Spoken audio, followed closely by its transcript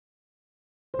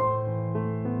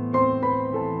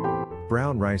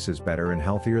Brown rice is better and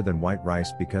healthier than white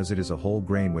rice because it is a whole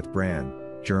grain with bran,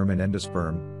 germ and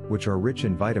endosperm, which are rich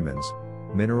in vitamins,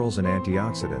 minerals and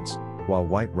antioxidants, while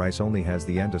white rice only has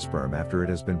the endosperm after it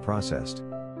has been processed.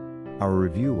 Our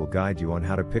review will guide you on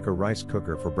how to pick a rice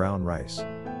cooker for brown rice.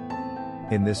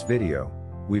 In this video,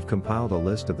 we've compiled a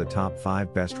list of the top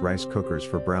 5 best rice cookers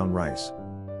for brown rice.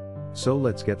 So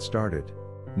let's get started.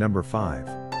 Number 5.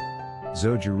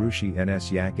 Zojirushi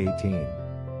NS-YAC18.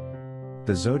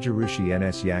 The Zojirushi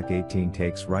NS-YAC18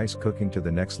 takes rice cooking to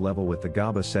the next level with the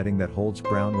GABA setting that holds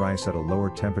brown rice at a lower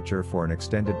temperature for an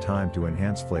extended time to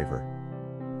enhance flavor.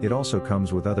 It also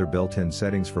comes with other built-in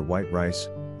settings for white rice,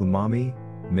 umami,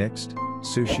 mixed,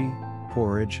 sushi,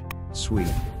 porridge,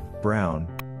 sweet, brown,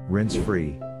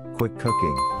 rinse-free, quick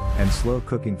cooking, and slow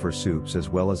cooking for soups, as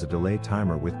well as a delay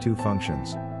timer with 2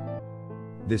 functions.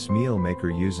 This meal maker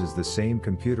uses the same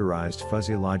computerized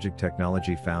fuzzy logic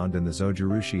technology found in the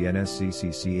Zojirushi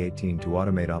NS-ZCC18 to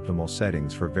automate optimal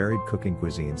settings for varied cooking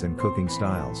cuisines and cooking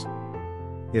styles.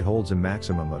 It holds a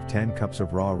maximum of 10 cups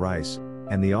of raw rice,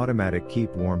 and the automatic keep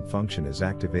warm function is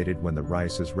activated when the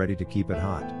rice is ready to keep it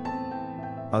hot.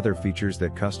 Other features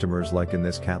that customers like in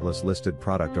this Catalyst listed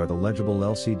product are the legible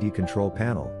LCD control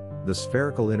panel, the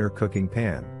spherical inner cooking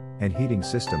pan, and heating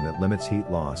system that limits heat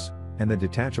loss, and the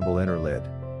detachable inner lid.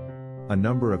 A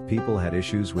number of people had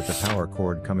issues with the power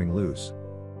cord coming loose.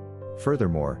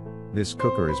 Furthermore, this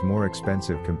cooker is more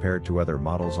expensive compared to other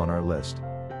models on our list.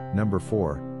 Number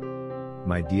 4.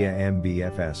 Midea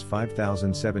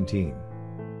MB-FS5017.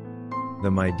 The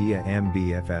Midea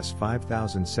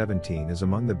MB-FS5017 is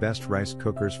among the best rice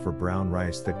cookers for brown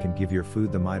rice that can give your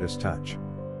food the Midas touch.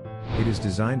 It is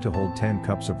designed to hold 10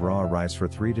 cups of raw rice for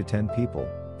 3 to 10 people,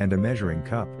 and a measuring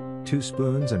cup, 2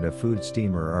 spoons and a food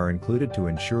steamer are included to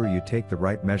ensure you take the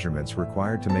right measurements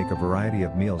required to make a variety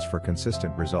of meals for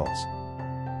consistent results.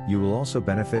 You will also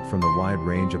benefit from the wide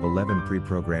range of 11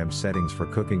 pre-programmed settings for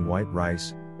cooking white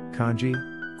rice, congee,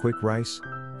 quick rice,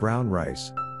 brown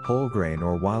rice, whole grain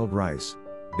or wild rice,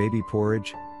 baby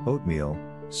porridge, oatmeal,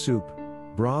 soup,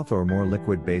 broth or more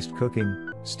liquid-based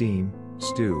cooking, steam,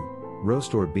 stew,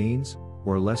 roast or beans,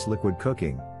 or less liquid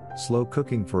cooking, slow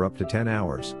cooking for up to 10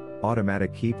 hours,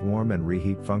 automatic keep warm and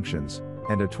reheat functions,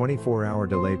 and a 24-hour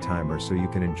delay timer so you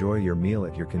can enjoy your meal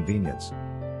at your convenience.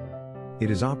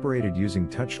 It is operated using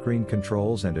touchscreen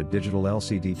controls and a digital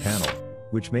LCD panel,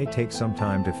 which may take some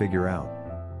time to figure out.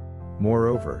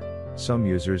 Moreover, some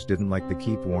users didn't like the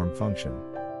keep warm function.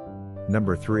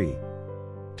 Number 3.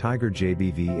 Tiger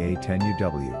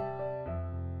JBV-A10UW.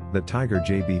 The Tiger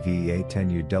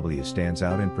JBV-A10UW stands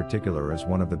out in particular as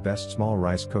one of the best small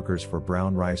rice cookers for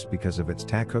brown rice because of its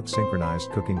TACook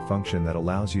synchronized cooking function that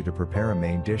allows you to prepare a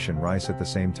main dish and rice at the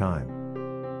same time.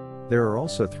 There are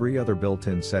also 3 other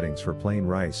built-in settings for plain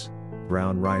rice,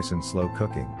 brown rice and slow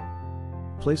cooking.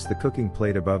 Place the cooking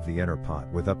plate above the inner pot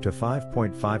with up to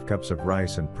 5.5 cups of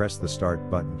rice and press the start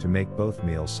button to make both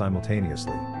meals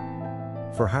simultaneously.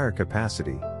 For higher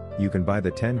capacity, you can buy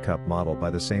the 10-cup model by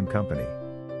the same company.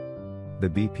 The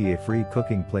BPA-free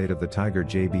cooking plate of the Tiger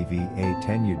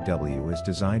JBV-A10UW is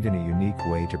designed in a unique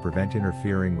way to prevent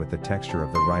interfering with the texture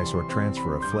of the rice or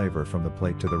transfer of flavor from the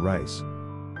plate to the rice.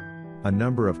 A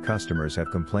number of customers have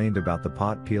complained about the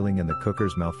pot peeling and the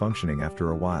cooker's malfunctioning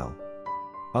after a while.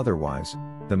 Otherwise,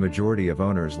 the majority of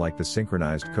owners like the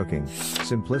synchronized cooking,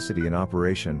 simplicity in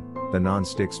operation, the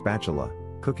non-stick spatula,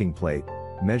 cooking plate,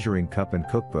 measuring cup and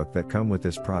cookbook that come with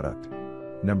this product.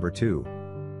 Number 2.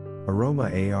 Aroma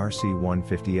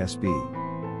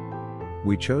ARC-150SB.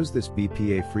 We chose this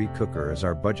BPA-free cooker as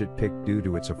our budget pick due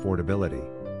to its affordability,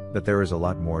 but there is a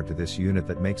lot more to this unit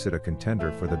that makes it a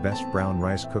contender for the best brown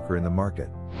rice cooker in the market.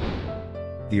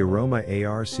 The Aroma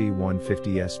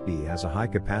ARC-150SB has a high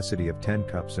capacity of 10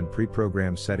 cups and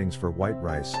pre-programmed settings for white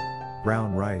rice,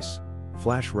 brown rice,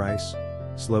 flash rice,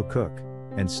 slow cook,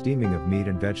 and steaming of meat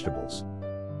and vegetables.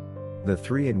 The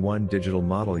 3-in-1 digital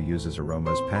model uses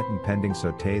Aroma's patent-pending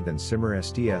sauté then simmer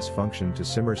STS function to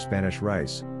simmer Spanish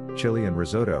rice, chili and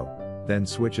risotto, then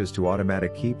switches to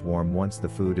automatic keep warm once the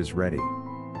food is ready.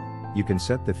 You can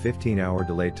set the 15-hour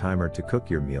delay timer to cook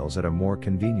your meals at a more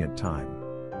convenient time.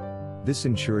 This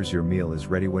ensures your meal is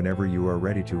ready whenever you are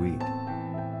ready to eat.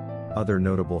 Other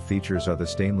notable features are the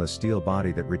stainless steel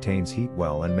body that retains heat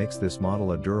well and makes this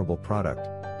model a durable product,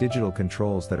 digital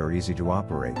controls that are easy to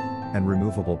operate, and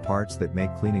removable parts that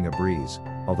make cleaning a breeze,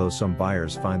 although some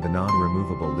buyers find the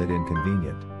non-removable lid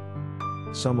inconvenient.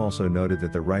 Some also noted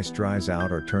that the rice dries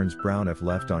out or turns brown if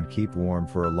left on keep warm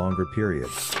for a longer period.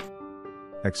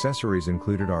 Accessories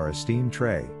included are a steam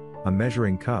tray, a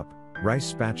measuring cup, rice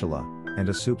spatula, and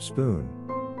a soup spoon.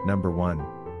 Number 1.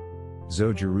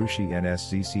 Zojirushi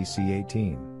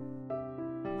NS-ZCC18.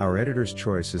 Our editor's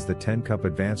choice is the 10-cup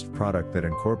advanced product that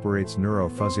incorporates Neuro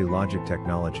fuzzy logic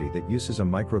technology that uses a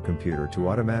microcomputer to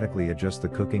automatically adjust the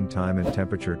cooking time and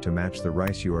temperature to match the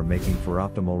rice you are making for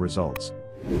optimal results.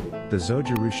 The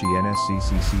Zojirushi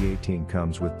NS-ZCC18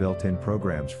 comes with built-in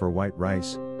programs for white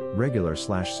rice,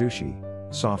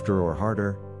 regular/sushi, softer or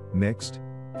harder, mixed,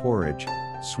 porridge,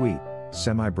 sweet,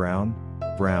 semi-brown,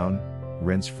 brown,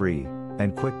 rinse-free,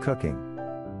 and quick cooking.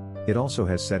 It also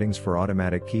has settings for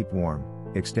automatic keep warm,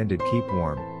 extended keep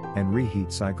warm, and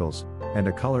reheat cycles, and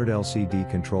a colored LCD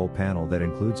control panel that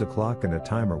includes a clock and a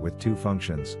timer with 2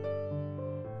 functions.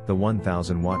 The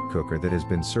 1000-watt cooker that has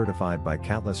been certified by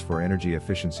Catalyst for energy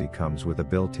efficiency comes with a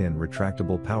built-in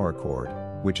retractable power cord,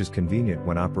 which is convenient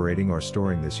when operating or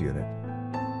storing this unit.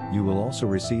 You will also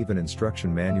receive an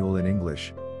instruction manual in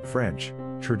English, French,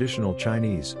 traditional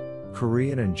Chinese,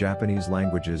 Korean and Japanese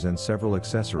languages, and several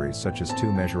accessories such as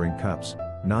 2 measuring cups,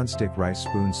 non-stick rice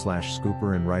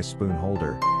spoon/scooper and rice spoon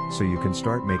holder, so you can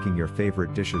start making your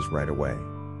favorite dishes right away.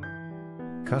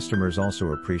 Customers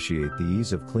also appreciate the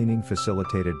ease of cleaning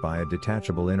facilitated by a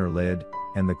detachable inner lid,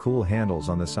 and the cool handles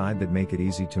on the side that make it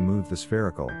easy to move the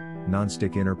spherical,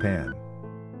 non-stick inner pan.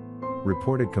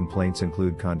 Reported complaints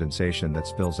include condensation that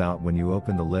spills out when you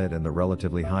open the lid and the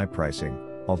relatively high pricing,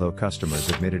 although customers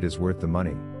admit it is worth the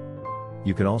money.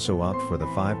 You can also opt for the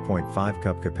 5.5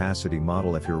 cup capacity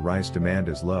model if your rice demand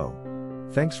is low.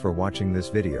 Thanks for watching this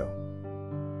video.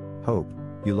 Hope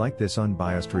you like this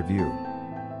unbiased review.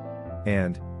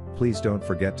 And please don't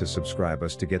forget to subscribe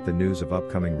us to get the news of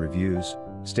upcoming reviews.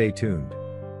 Stay tuned.